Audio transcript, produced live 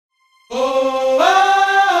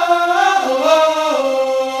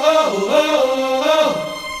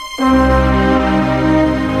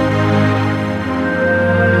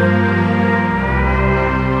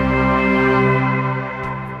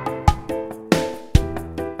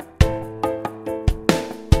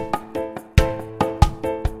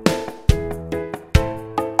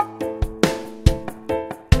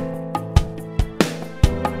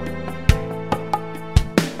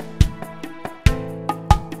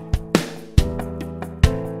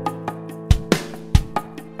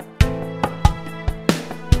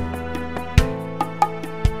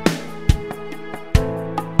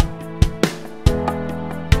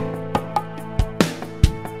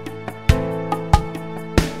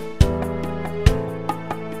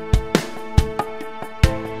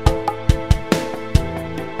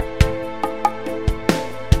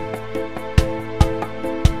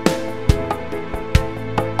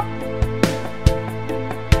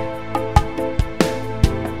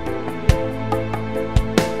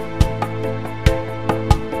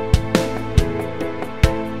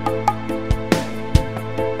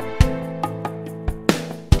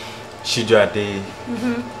Ade.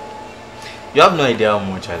 You have no idea how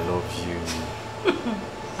much I love you.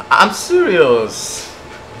 I'm serious.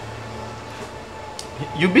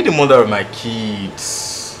 You'll be the mother of my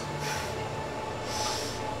kids.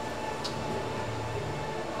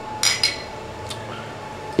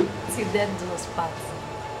 See, that does part.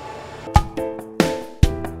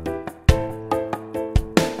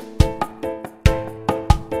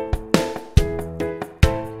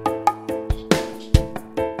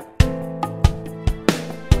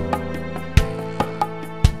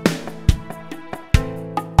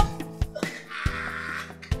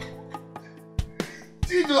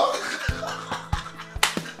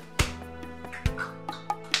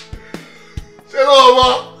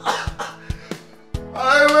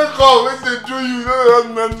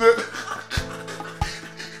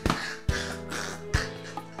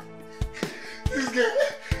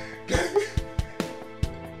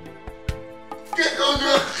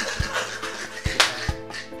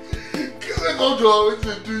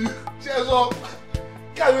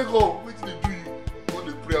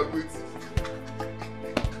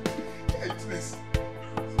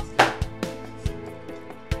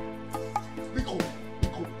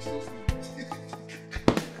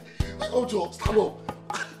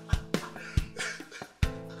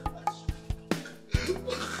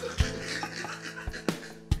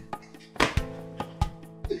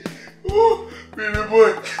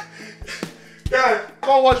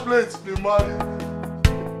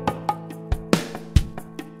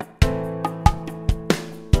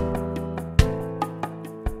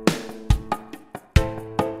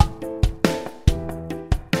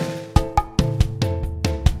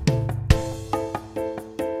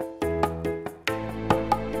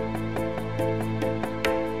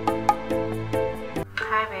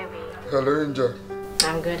 Hello, Angel.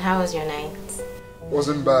 I'm good. How was your night?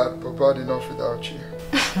 Wasn't bad, but bad enough without you.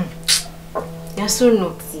 You're so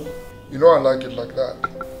naughty. You know I like it like that.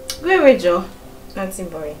 Wait, Joe. Naughty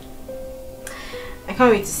boy. I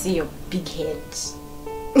can't wait to see your big head.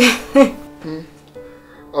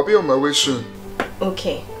 I'll be on my way soon.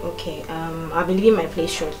 Okay. I'll be leaving my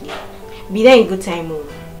place shortly. Be there in good time,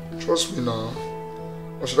 move. Trust me now.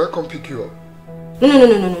 Or should I come pick you up? No.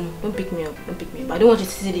 Don't pick me up. I don't want you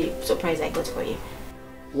to see the surprise I got for you.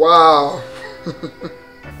 Wow.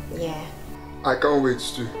 Yeah. I can't wait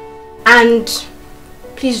to. And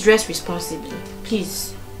please dress responsibly.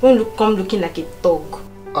 Please. Don't come looking like a dog.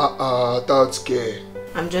 That's gay.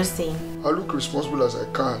 I'm just saying. I look responsible as I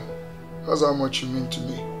can. That's how much you mean to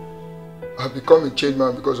me. I've become a changed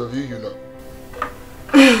man because of you, you know.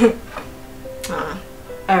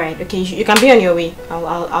 Alright, okay. You can be on your way.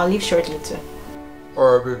 I'll leave shortly too.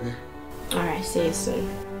 Alright, baby. Alright, see you soon.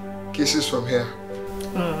 Kisses from here.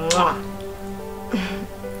 Alright,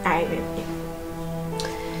 baby.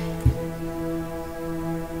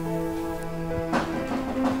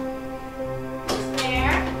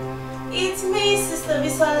 It's me, Sister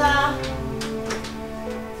Bisola.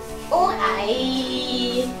 Oh,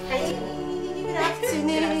 hi. Hi. Good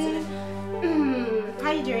afternoon. How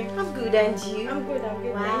are you doing? I'm good, and you? I'm good.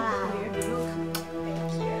 Wow. Thank you.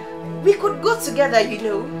 We could go together, you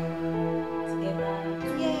know. Together?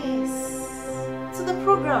 Yes. To the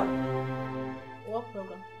program. What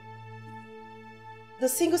program? The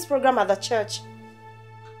singles program at the church.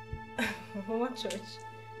 What church?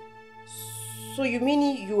 So you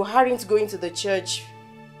mean you aren't going to the church?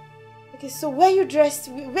 Okay, so where are you dressed?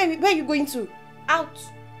 Where are you going to? Out.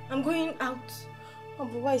 I'm going out. Oh,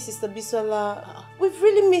 but why, Sister Bisola? We've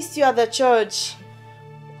really missed you at the church.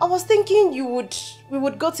 I was thinking we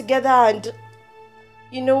would go together and,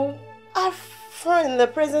 you know, have fun in the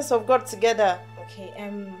presence of God together. Okay,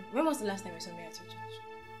 when was the last time you saw me at your church?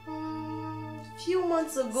 Few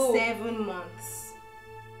months ago. 7 months.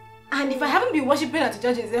 And if I haven't been worshiping at the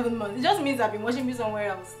church in 7 months, it just means I've been worshiping somewhere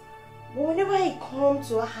else. But whenever I come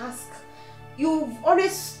to ask, you've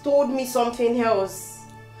always told me something else.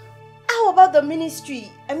 How about the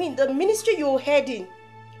ministry? I mean, the ministry you're heading.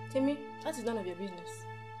 Timmy, that is none of your business.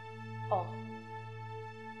 Oh.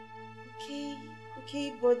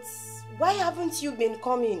 Okay, but why haven't you been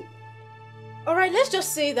coming? Alright, let's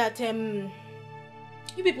just say that you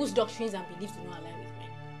people's doctrines and beliefs do not align with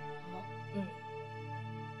mine.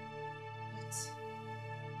 But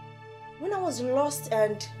when I was lost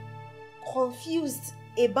and confused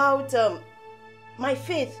about my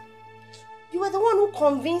faith, you were the one who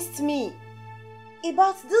convinced me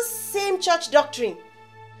about this same church doctrine.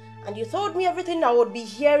 And you told me everything I would be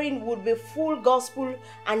hearing would be full gospel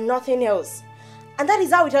and nothing else. And that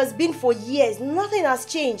is how it has been for years. Nothing has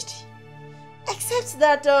changed. Except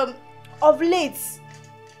that of late,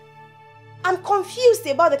 I'm confused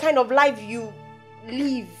about the kind of life you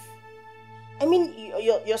live. I mean,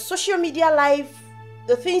 your social media life,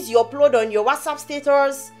 the things you upload on your WhatsApp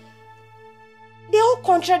status, they all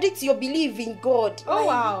contradict your belief in God. Oh,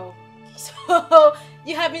 wow. So,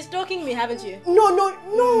 you have been stalking me, haven't you? No,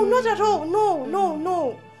 not at all.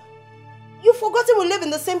 No. You've forgotten we live in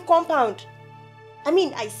the same compound. I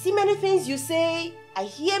mean, I see many things you say, I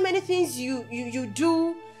hear many things you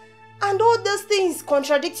do, and all those things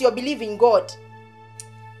contradict your belief in God.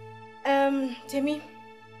 Temi,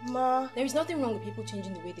 Ma, there is nothing wrong with people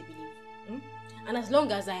changing the way they believe. And as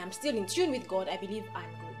long as I am still in tune with God, I believe I'm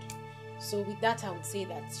good. So with that, I would say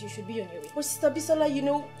that you should be on your way. but Sister Bisola, you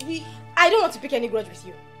know, I don't want to pick any grudge with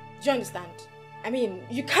you. Do you understand? I mean,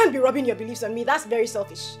 you can't be rubbing your beliefs on me. That's very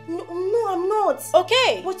selfish. No, I'm not.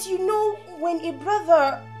 Okay. But you know, when a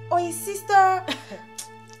brother or a sister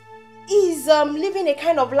is living a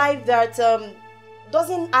kind of life that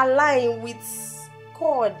doesn't align with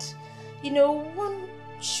God, you know, one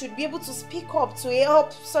should be able to speak up to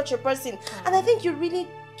help such a person. And I think you really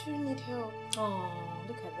do need help. Oh,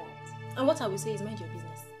 look at that. And what I will say is mind your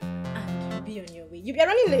business. And you'll be on your way. You'll be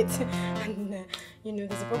running late. And, you know,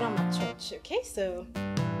 there's a program at church, okay? So,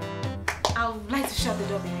 I would like to shut the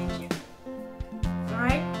door behind you.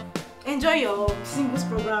 Alright? Enjoy your singles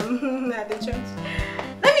program at the church.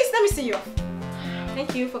 Let me see you off.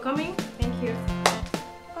 Thank you for coming. Thank you.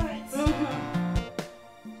 Alright.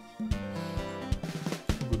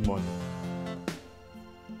 Good morning.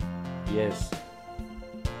 Yes.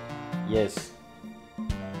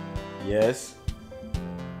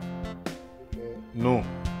 No.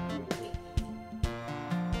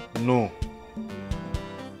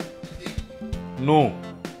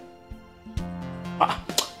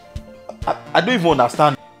 I don't even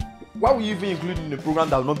understand. Why will you even include in the program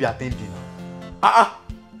that will not be attending?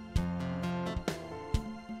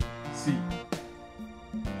 See,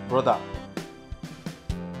 brother,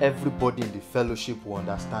 everybody in the fellowship will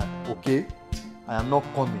understand, okay? I am not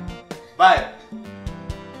coming. Bye.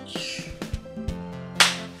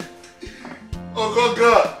 Oh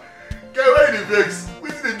God, where the vex?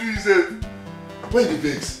 What did they do yourself? Where the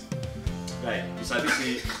vex? Guy, you said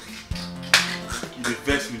say you dey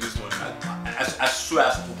vex me this morning. I swear I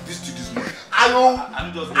spoke this to this morning. I go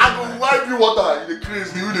wipe you water. You the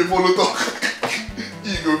crazy, you the follow talk.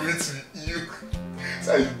 You go meet me. You.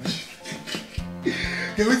 Say you be.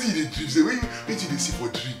 Yeah, wait till you dream. Say wait till they see for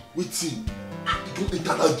dream. Wait till. You don't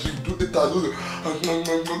enter that dream. Don't enter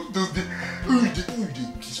those days. Who you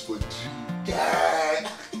kiss for dream? Yeah.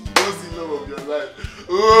 You don't see love of your life.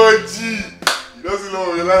 Oh gee. You don't see love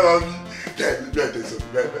of your life, Abby. Yeah, let me tell you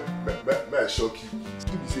something. May I shock you? If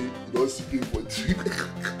you say you don't see pain for dream.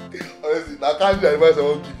 Honestly, I can't be advice I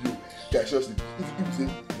won't give you. Yeah, seriously. If you say you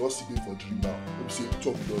don't see pain for dream now, let me say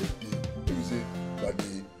chop you don't day. Let me say that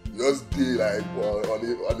day. Just day like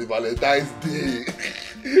on a Valentine's day.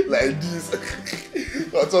 Like this.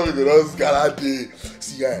 That's how we go just gala day.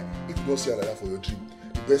 See, guy, if you don't see another for your dream,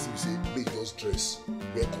 the best thing you say, make you just dress,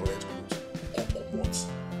 wear correct clothes, come out.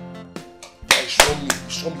 Guy,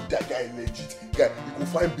 show me that guy legit. Guy, you go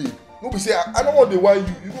find babe. No be say I don't want to wine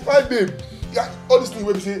you. You go find babe. Yeah, all these things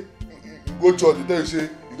where we say you go church, they tell you say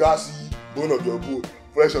you gotta see bone of your bone,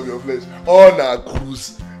 flesh of your flesh. On a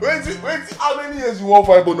cruise. Wait, how many years you won't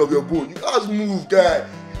find bone of your bone? You can't move, guy.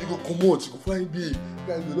 You go come out, you go find babe.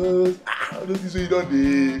 Guy, you just all those things you don't do.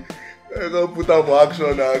 You gotta put up for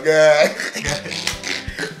action now, guy.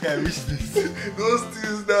 I wish this. Those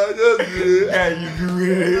things now, just Yeah, you do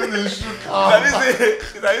it. Just shoot. That's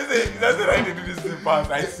the right to do this thing fast.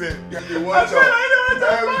 I said. You watch out. You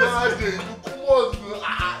come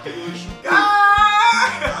out. You shoot.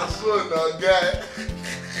 That's so now, guy.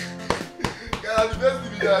 Guy, the best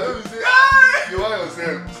thing you can do is say, you want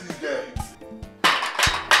yourself. See, guy.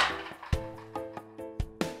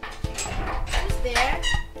 Who's there?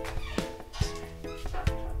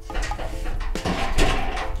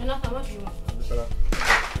 Jonathan, what do you want?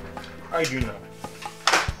 How are you doing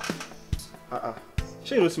now?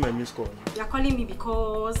 She knows my missed call. You're calling me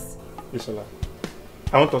because... Bisola,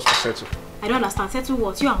 I want us to settle. I don't understand. Settle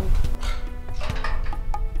what? You and who?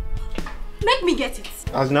 Make me get it.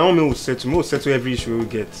 As Naomi will settle every issue we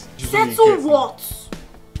get. Settle what?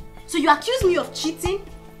 So you accuse me of cheating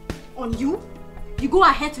on you? You go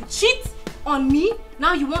ahead to cheat on me?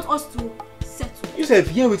 Now you want us to settle? You said,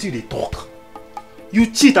 hear what you they talk. You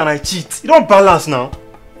cheat and I cheat. You don't balance now.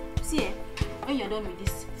 See, when you're done with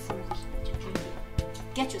this fool,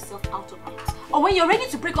 get yourself out of my house. Or when you're ready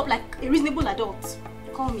to break up like a reasonable adult,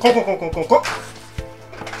 call me. Come.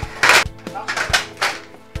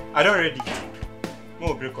 I don't ready.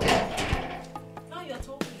 No break up. Now you're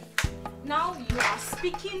talking. Now you are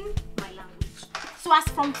speaking my language. So as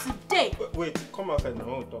from today... Wait, come outside now. I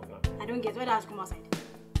want to talk now. I don't get why that come outside.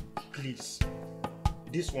 Please.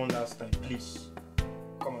 This one last time, please.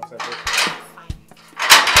 Come outside. Fine.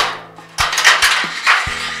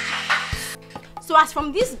 So as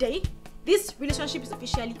from this day, this relationship is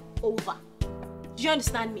officially over. Do you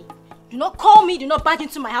understand me? Do not call me, do not barge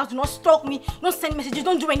into my house, do not stalk me, don't send messages,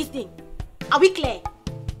 don't do anything. Are we clear?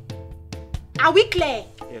 Are we clear?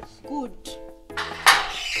 Yes. Good.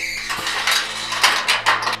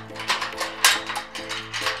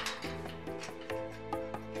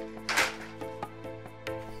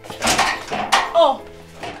 Oh!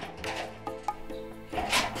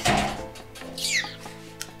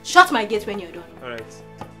 Shut my gate when you're done. Alright.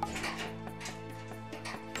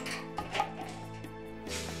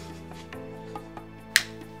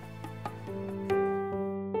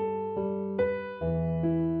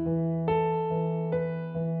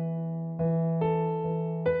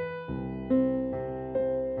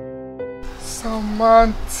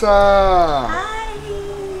 Samantha! Hi!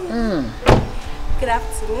 Good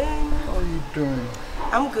afternoon. How are you doing?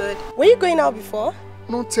 I'm good. Were you going out before?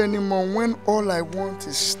 Not anymore when all I want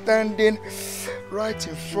is standing right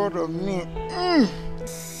in front of me.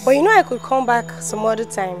 But you know I could come back some other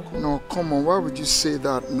time. No, come on, why would you say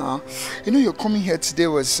that now? You know your coming here today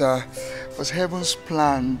was heaven's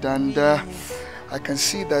plan, and I can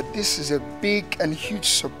see that this is a big and huge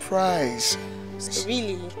surprise.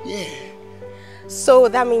 Really? Yeah. So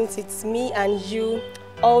that means it's me and you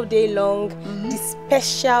all day long, the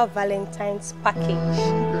special Valentine's package. Baby,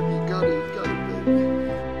 you got it, baby.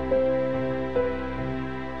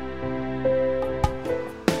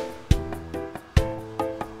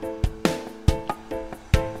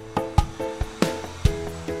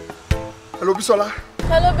 Hello, Bisola.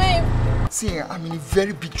 Hello, babe. See, I'm in a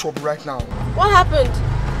very big trouble right now. What happened?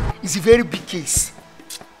 It's a very big case.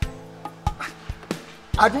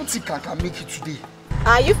 I don't think I can make it today.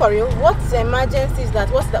 Are you for real? What emergency is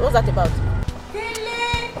that? What's that about?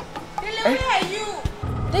 Dele! Dele, where are you?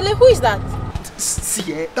 Dele, who is that?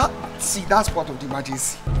 See, that's part of the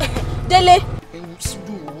emergency. Dele!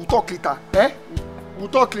 We'll talk later. We'll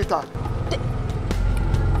talk later.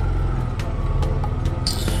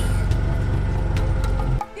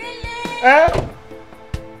 Dele!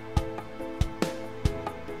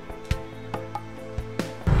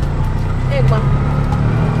 Hey, ma.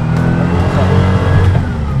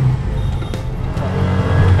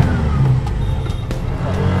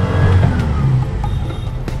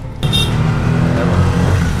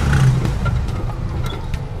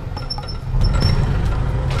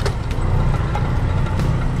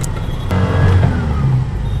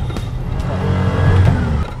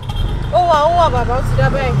 Baba, ó ti dá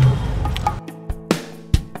bẹ́ẹ̀.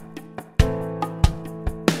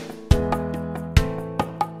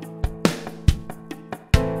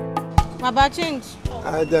 Baba change.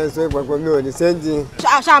 Ajá sọ ìpapọ̀ mi ò ní sẹ́ńdì.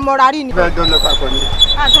 Ṣá mọ́ra rí ni. Bẹ́ẹ̀ jọ lọ papọ̀ ni.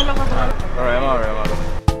 Jọ lọ papọ̀. Ọ̀rẹ́ má.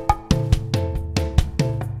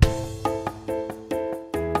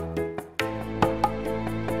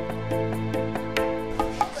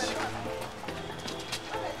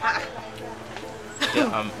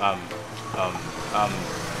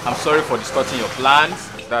 I'm sorry for distorting your plans.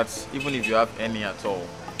 That's even if you have any at all.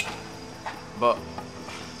 But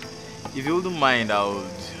if you wouldn't mind, I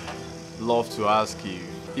would love to ask you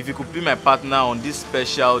if you could be my partner on this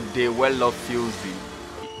special day where love fills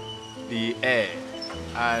the air,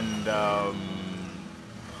 and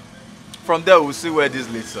from there we'll see where this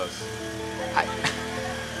leads us.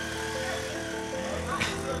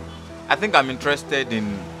 I think I'm interested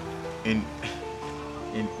in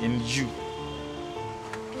you.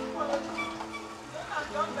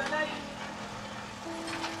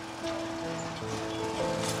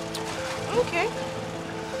 Okay.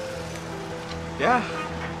 Yeah.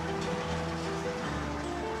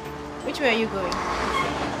 Which way are you going?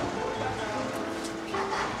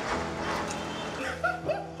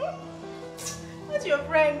 That's your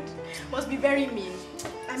friend. Must be very mean.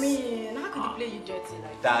 I mean, how could he play you dirty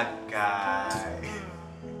like that guy?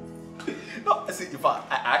 No, see, in fact,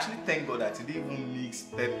 I actually thank God that he didn't even mix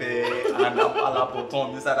pepper and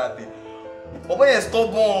apalapoton inside that thing. But when you're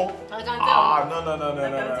stubborn, I can tell. No. I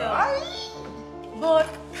can tell. But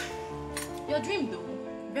your dream though,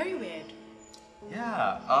 very weird.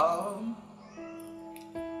 Yeah.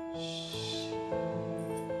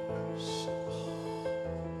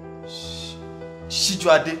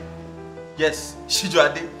 Shijuade. Yes,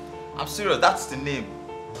 Shijuade. I'm serious. That's the name.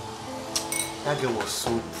 That girl was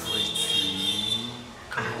so pretty.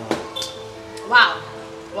 Come on.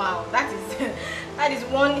 Wow. That is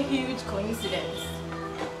one huge coincidence.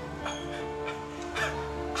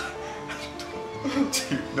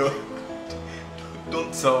 No,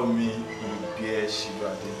 don't tell me you bear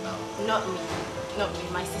Shiva now. Not me. Not me,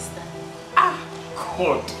 my sister.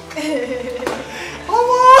 God.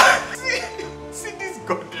 Oh, see this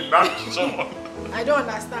God in action. I don't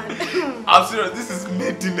understand. I'm serious, this is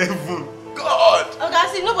made in heaven. God. Okay,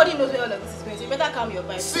 see, nobody knows where all of this is going, so you better calm your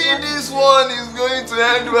vibe. See, this one is going to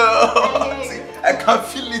end well. See, I can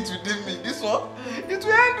feel it within me. This one, it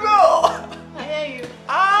will end well. I hear you.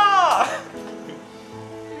 Ah.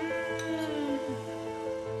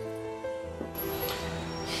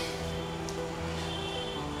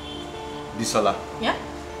 Bisola. Yeah?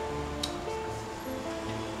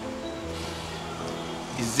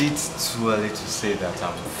 Is it too early to say that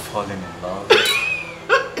I'm falling in love?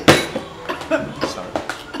 Sorry.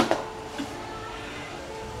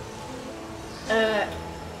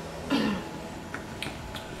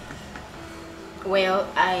 Well,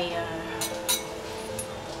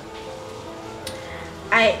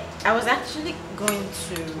 I was actually going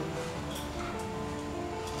to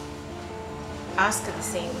ask the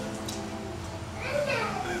same.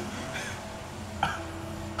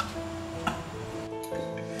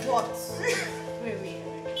 What? Wait.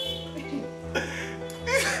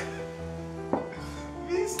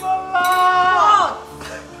 Bisola!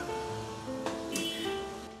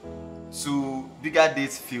 To bigger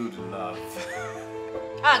dates filled with love.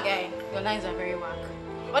 Ah, guy, your lines are very whack.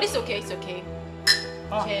 But it's okay, it's okay.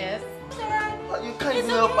 Cheers. You can't even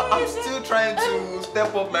help, but I'm still trying to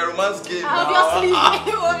step up my romance game now. Obviously. Why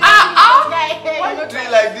are you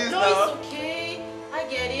doing like this no, now? No, it's okay. I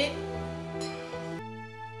get it.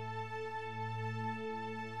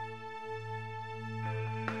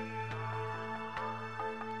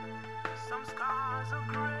 Some scars are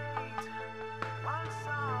great, while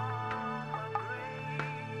some are great.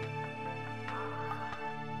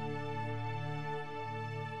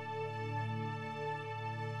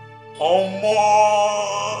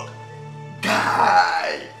 Omo! Guy!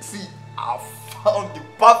 See, I found the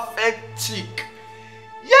perfect chick!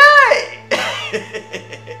 Yay!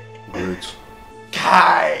 Great.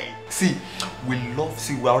 Guy! See, we're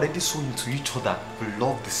already so into each other. We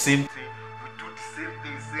love the same thing. We do the same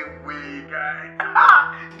thing, same way, guy.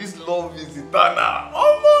 This love is eternal.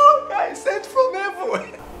 Omo! Guy, sent from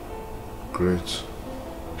heaven. Great.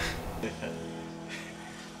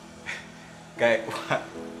 Guy,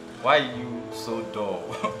 why are you so dull?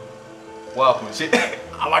 What happened?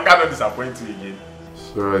 Am I gonna disappoint you again?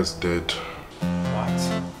 Sarah is dead. What?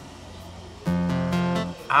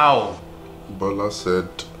 Ow! Bola said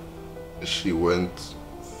she went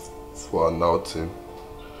for an outing.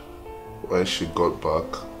 When she got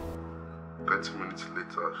back, 30 minutes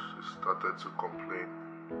later, she started to complain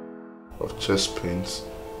of chest pains.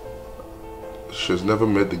 She's never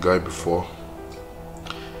met the guy before.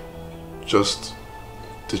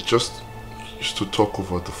 They just used to talk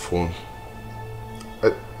over the phone.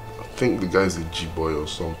 I think the guy's a G-boy or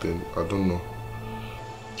something. I don't know.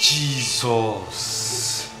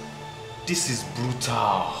 Jesus! This is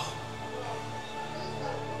brutal.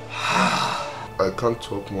 I can't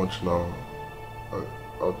talk much now.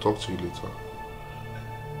 I'll talk to you later.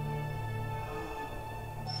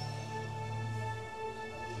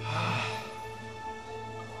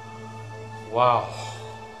 Wow.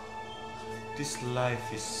 This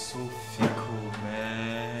life is so fickle,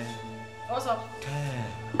 man. What's up?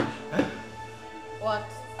 Damn. What?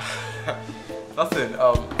 Nothing.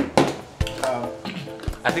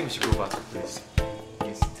 I think we should go back to the place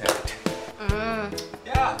instead.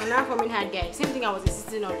 Yeah. I'm not coming hard, guy. Same thing I was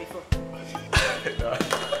insisting on before.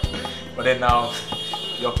 But then now,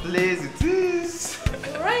 your place it is.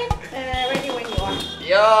 Alright, ready when you are.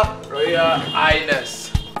 Yeah, Royal Highness.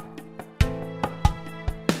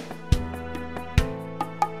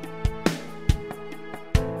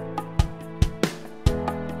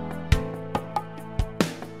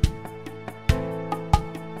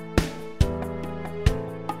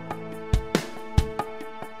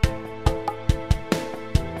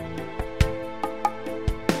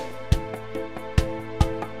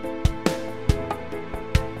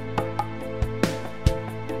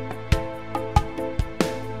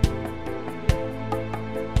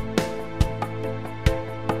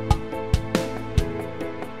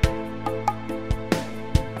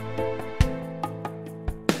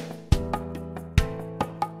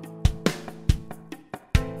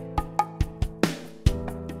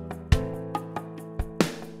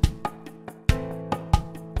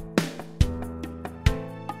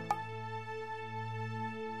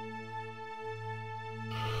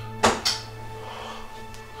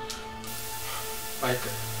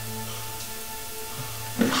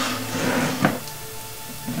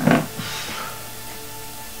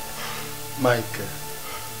 Mike,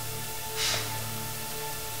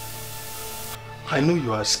 I know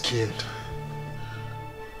you are scared.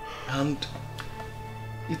 And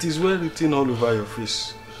it is well written all over your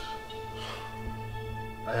face.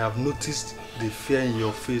 I have noticed the fear in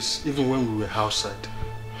your face even when we were outside.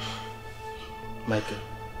 Michael,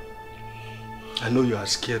 I know you are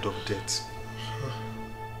scared of death.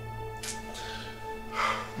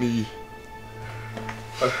 Me,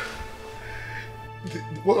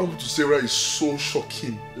 what I'm to Sarah is so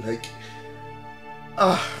shocking. Like,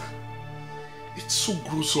 it's so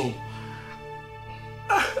gruesome.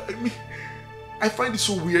 I mean, I find it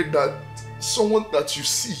so weird that someone that you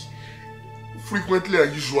see frequently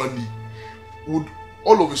and usually would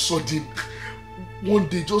all of a sudden one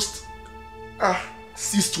day just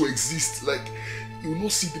cease to exist. Like, you will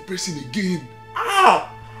not see the person again. I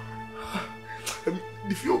mean,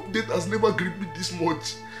 the fear of death has never gripped me this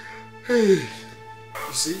much. Hey.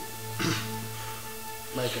 You see,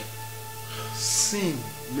 Michael, sin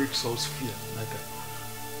makes us fear, Michael.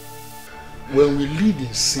 When we live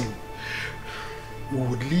in sin, we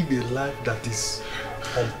would live a life that is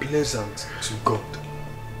unpleasant to God.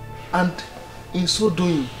 And in so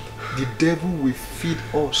doing, the devil will feed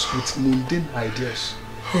us with mundane ideas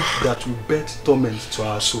that will birth torment to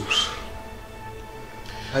our souls.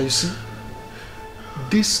 And you see,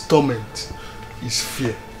 this torment is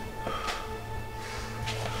fear.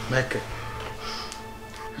 Michael,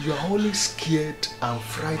 you are always scared and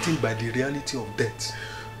frightened by the reality of death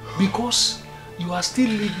because you are still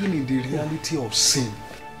living in the reality of sin.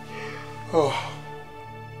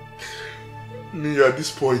 Me, at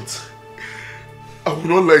this point, I will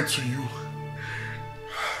not lie to you.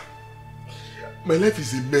 My life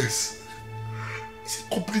is a mess. It's a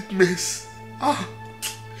complete mess. I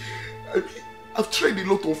mean, I've tried a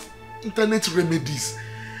lot of internet remedies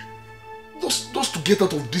just to get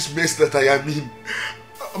out of this mess that I am in.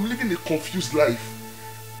 I'm living a confused life.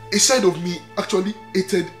 A side of me actually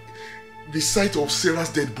hated the sight of Sarah's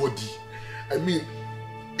dead body. I mean,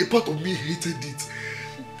 a part of me hated it.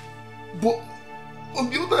 But on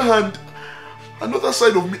the other hand, another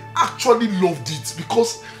side of me actually loved it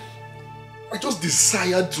because I just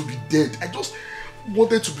desired to be dead. I just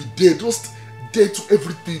wanted to be dead, just dead to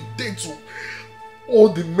everything, dead to all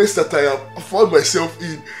the mess that I found myself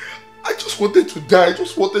in. I just wanted to die. I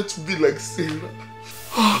just wanted to be like Sarah.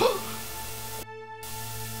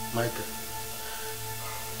 Michael,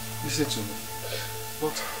 listen to me.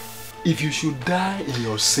 But if you should die in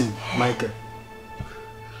your sin, Michael,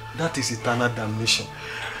 that is eternal damnation.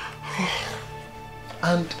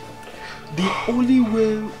 And the only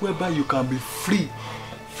way whereby you can be free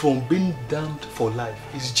from being damned for life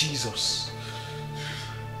is Jesus.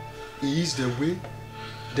 He is the way,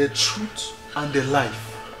 the truth, and the life.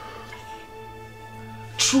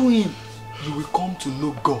 Through him, you will come to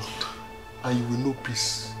know God and you will know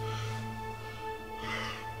peace.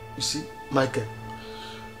 You see, Michael,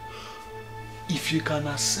 if you can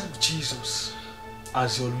accept Jesus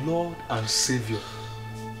as your Lord and Savior,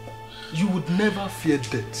 you would never fear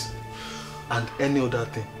death and any other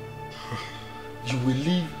thing. You will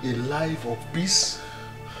live a life of peace,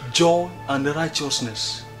 joy, and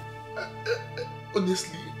righteousness.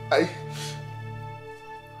 Honestly, I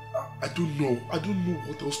don't know. I don't know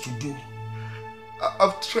what else to do.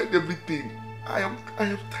 I've tried everything. I am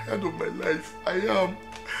tired of my life. I'm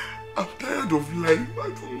tired of life. I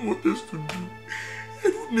don't know what else to do. I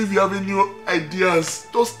don't know if you have any ideas.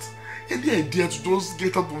 Just any idea to just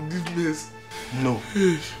get out of this mess. No.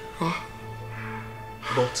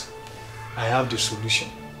 But I have the solution.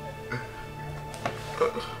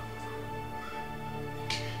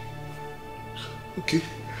 Okay.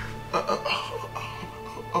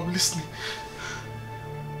 I'm listening.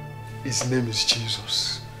 His name is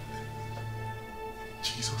Jesus.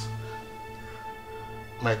 Jesus.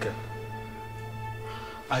 Michael,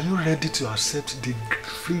 are you ready to accept the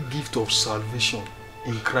free gift of salvation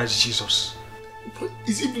in Christ Jesus? But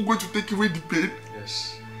is he even going to take away the pain?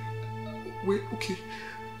 Yes. Wait, okay.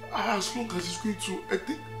 As long as he's going to,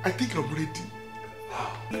 I think I'm ready.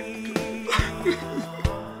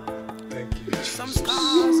 Thank you. Some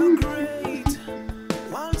scars are great,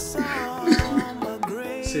 while some are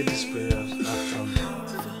great. Say this prayer after me.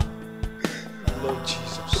 Lord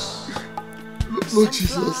Jesus, Lord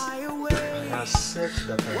Jesus, I accept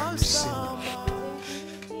that I am a sinner.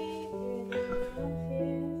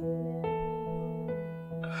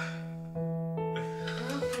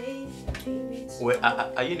 Wait,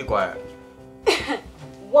 are you in the choir?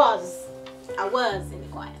 I was in the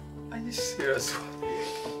choir. Are you serious?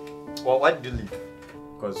 Well, why did you leave?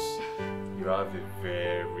 Because you have a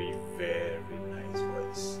very, very nice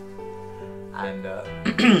voice. and a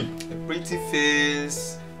pretty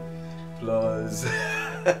face plus a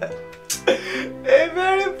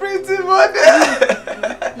very pretty body.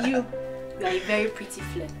 You are a very pretty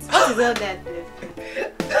flirt. What is all that?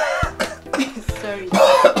 Sorry.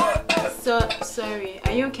 Sorry.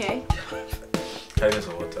 Are you okay? Can I get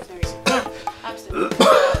some water? Sorry. Yeah, absolutely.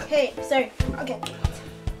 Hey, sorry. Okay.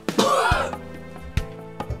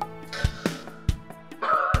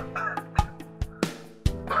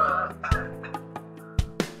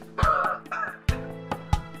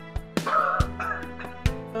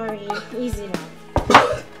 Sorry, easy now.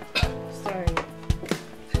 Sorry.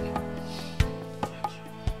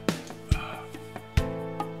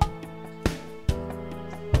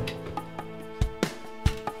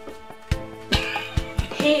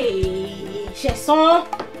 Hey, Chesson.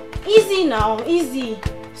 Easy now, easy.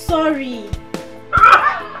 Sorry.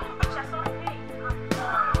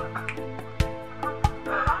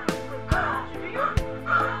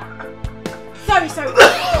 Sorry.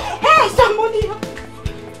 Hey, somebody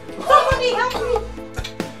help me.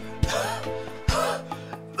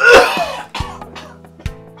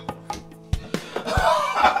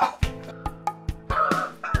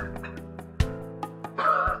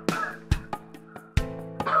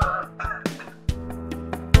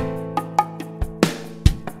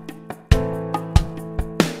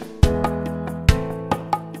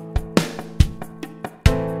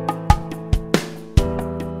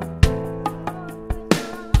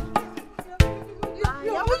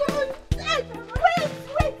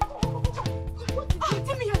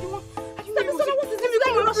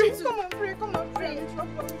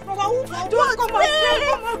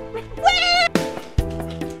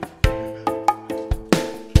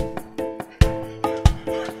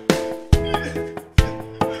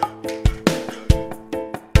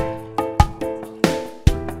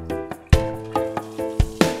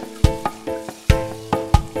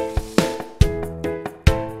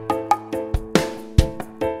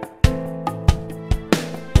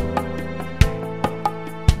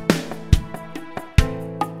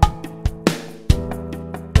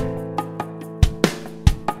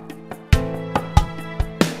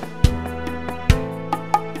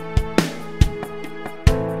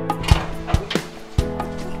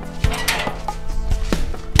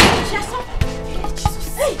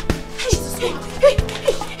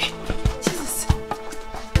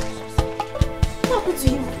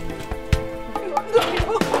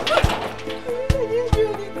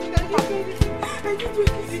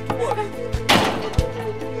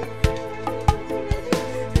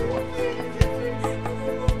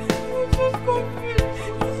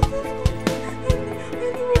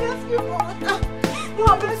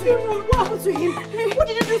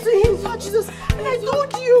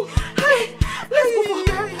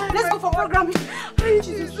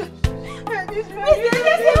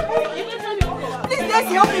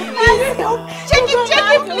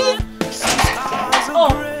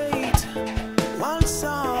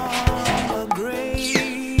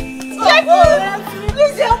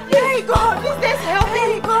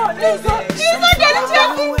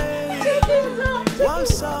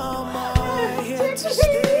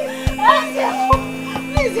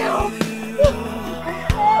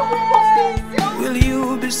 Will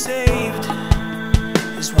you be saved?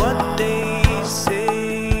 Is what they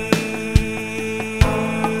say.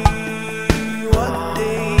 What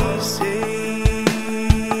they say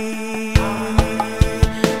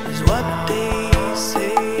is what they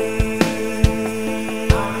say.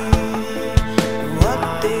 What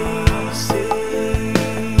they say.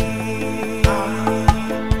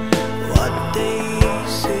 What they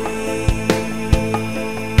say.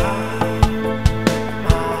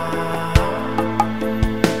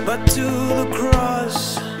 But to the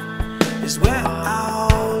cross is where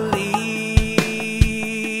I'll lead,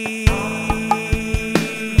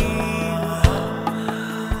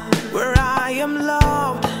 where I am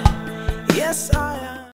loved, yes I am.